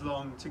take as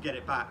long to get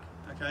it back.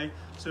 Okay,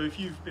 so if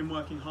you've been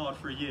working hard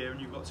for a year and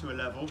you've got to a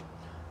level,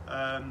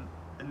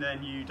 and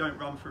then you don't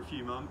run for a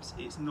few months,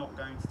 it's not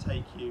going to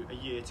take you a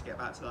year to get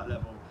back to that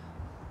level.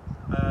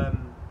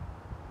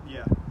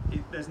 Yeah,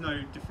 there's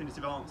no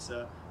definitive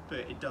answer, but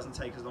it doesn't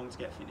take as long to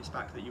get fitness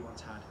back that you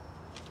once had.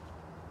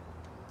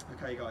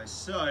 Okay guys,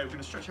 so we're going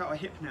to stretch out our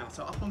hip now.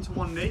 So up onto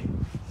one knee.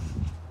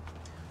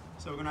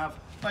 So we're going to have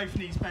both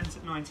knees bent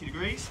at 90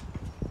 degrees.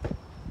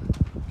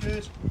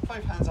 Good,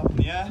 both hands up in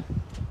the air.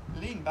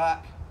 Lean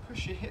back,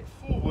 push your hip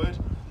forward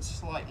and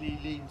slightly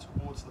lean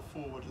towards the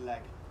forward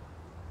leg.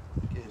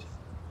 Good,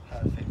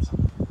 perfect.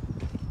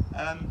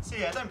 So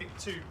yeah, don't be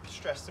too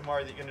stressed and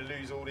worried that you're going to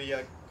lose all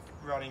the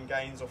running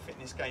gains or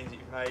fitness gains that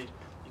you've made.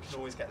 You can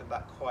always get them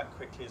back quite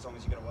quickly as long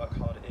as you're going to work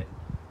hard at it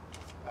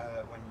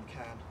when you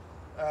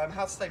can.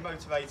 How to stay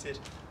motivated?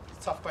 It's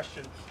a tough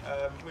question.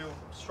 We'll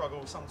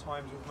struggle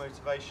sometimes with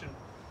motivation.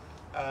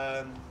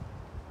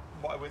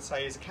 What I would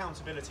say is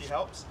accountability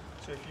helps.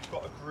 So if you've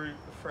got a group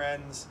of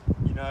friends,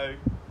 you know,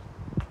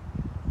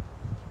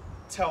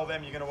 tell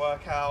them you're going to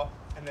work out,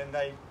 and then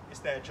it's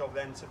their job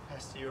then to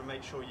pester you and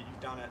make sure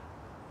you've done it.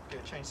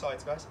 Good, change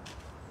sides, guys.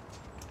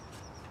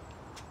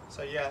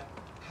 So yeah,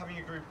 having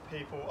a group of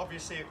people,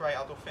 obviously at Great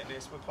Outdoor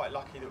Fitness, we're quite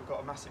lucky that we've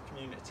got a massive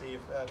community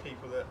of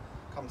people that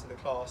come to the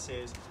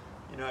classes.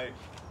 You know,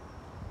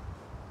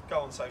 go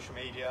on social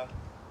media,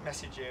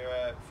 message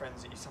your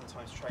friends that you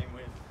sometimes train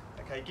with.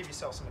 Okay, give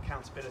yourself some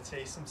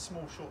accountability, some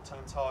small short-term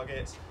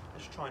targets,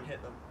 and just try and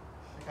hit them.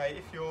 Okay,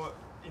 if you're,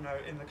 you know,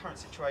 in the current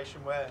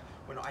situation where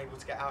we're not able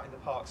to get out in the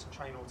parks and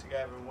train all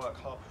together and work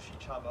hard, push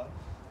each other,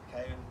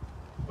 okay,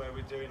 and where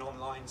we're doing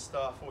online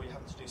stuff, or you're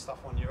having to do stuff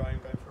on your own,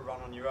 going for a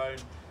run on your own,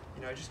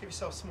 you know, just give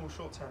yourself small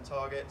short-term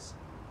targets.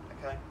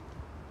 Okay.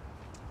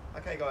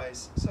 Okay,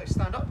 guys. So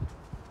stand up,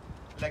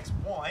 legs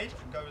wide,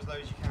 and go as low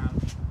as you can.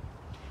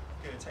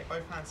 Good. Take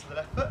both hands to the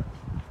left foot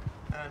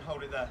and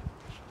hold it there.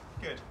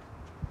 Good.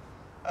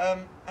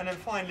 And then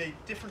finally,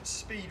 different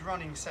speed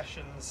running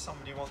sessions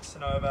somebody wants to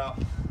know about.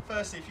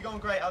 Firstly, if you go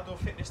on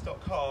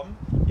greatoutdoorfitness.com,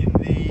 in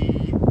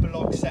the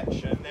blog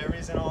section, there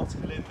is an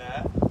article in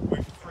there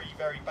with 3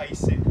 very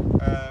basic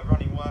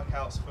running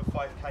workouts for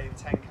 5k and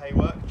 10k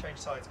work. Change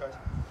sides, guys.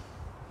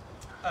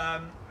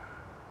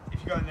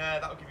 If you go in there,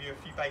 that'll give you a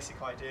few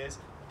basic ideas.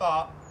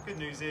 But good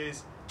news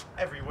is,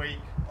 every week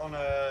on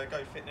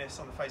Go Fitness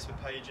on the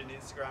Facebook page and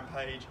Instagram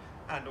page,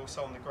 and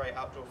also on the Great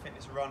Outdoor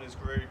Fitness Runners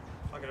group,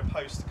 I'm going to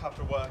post a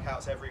couple of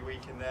workouts every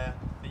week in there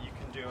that you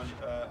can do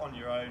on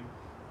your own,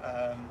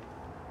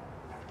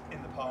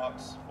 in the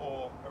parks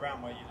or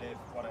around where you live,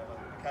 whatever.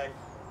 Okay,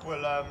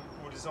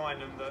 we'll design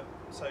them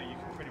so you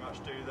can pretty much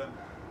do them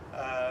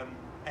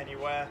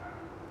anywhere.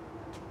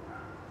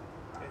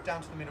 Okay,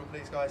 down to the middle,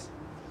 please, guys.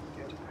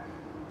 Good.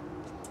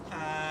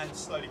 And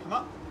slowly come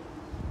up.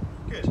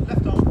 Good.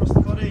 Left arm across the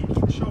body.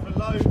 Keep the shoulder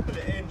low. Pull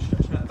it in,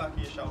 stretching out the back of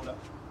your shoulder.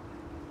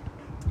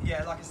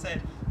 Yeah, like I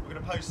said, we're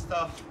going to post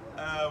stuff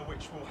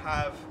which will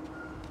have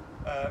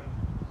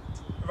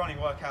running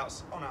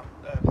workouts on our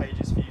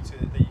pages for you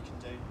that you can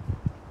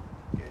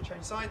do. Good.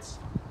 Change sides.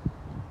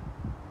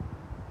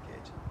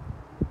 Good.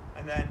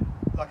 And then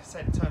like I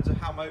said, in terms of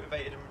how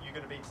motivated you're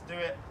going to be to do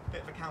it, a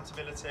bit of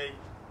accountability,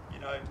 you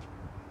know,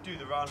 do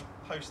the run,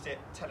 post it,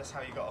 tell us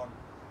how you got on.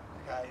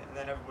 Okay, and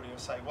then everybody will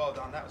say, well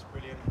done, that was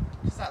brilliant,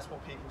 because that's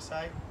what people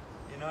say.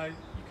 You know, you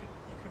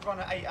could run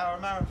an 8-hour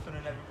marathon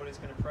and everybody's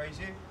going to praise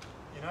you.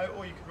 You know,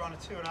 or you could run a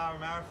 2-hour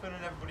marathon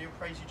and everybody will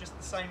praise you just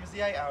the same as the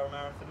 8-hour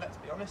marathon, let's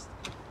be honest.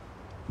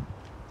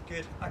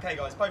 Good. Okay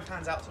guys, both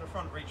hands out to the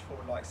front, reach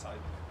forward like so.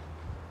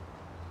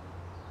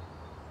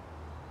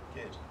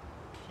 Good.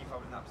 Keep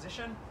holding that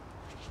position.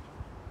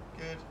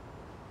 Good.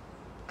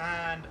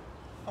 And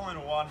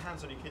final one,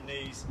 hands on your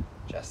kidneys,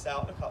 chest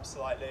out, look up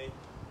slightly.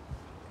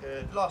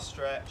 Good. Last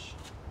stretch.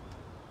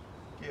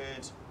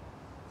 Good.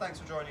 Thanks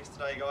for joining us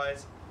today,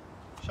 guys.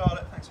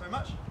 Charlotte, thanks very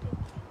much.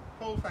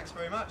 Paul, thanks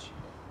very much.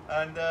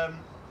 And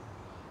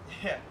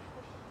yeah.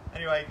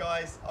 Anyway,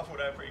 guys, I thought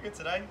they were pretty good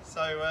today.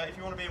 So if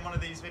you want to be in one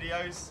of these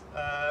videos,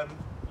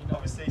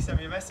 obviously send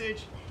me a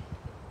message.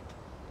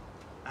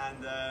 And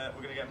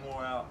we're going to get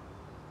more out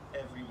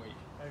every week.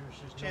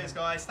 Cheers,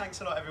 guys. Thanks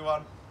a lot,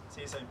 everyone.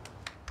 See you soon.